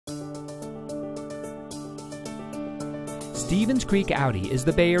Stevens Creek Audi is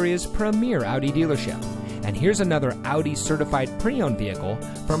the Bay Area's premier Audi dealership. And here's another Audi certified pre-owned vehicle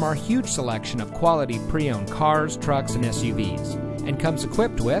from our huge selection of quality pre-owned cars, trucks, and SUVs. And comes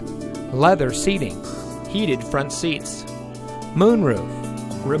equipped with leather seating, heated front seats, moonroof,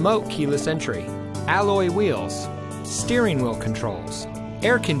 remote keyless entry, alloy wheels, steering wheel controls,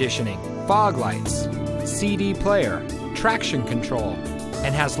 air conditioning, fog lights, CD player, traction control,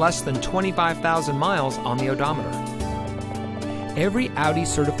 and has less than 25,000 miles on the odometer. Every Audi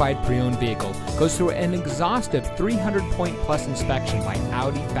certified pre-owned vehicle goes through an exhaustive 300-point plus inspection by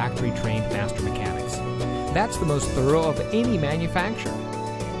Audi factory-trained master mechanics. That's the most thorough of any manufacturer.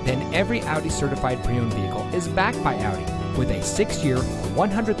 Then every Audi certified pre-owned vehicle is backed by Audi with a 6-year,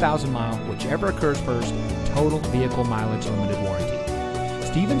 100,000-mile, whichever occurs first, total vehicle mileage limited warranty.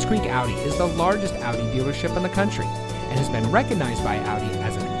 Stevens Creek Audi is the largest Audi dealership in the country and has been recognized by Audi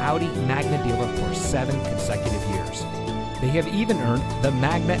as an Audi Magna dealer for 7 consecutive years. They have even earned the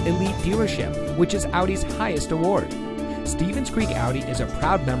Magna Elite Dealership, which is Audi's highest award. Stevens Creek Audi is a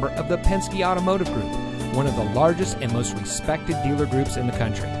proud member of the Penske Automotive Group, one of the largest and most respected dealer groups in the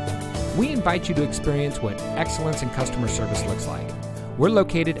country. We invite you to experience what excellence in customer service looks like. We're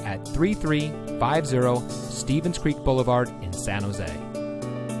located at 3350 Stevens Creek Boulevard in San Jose.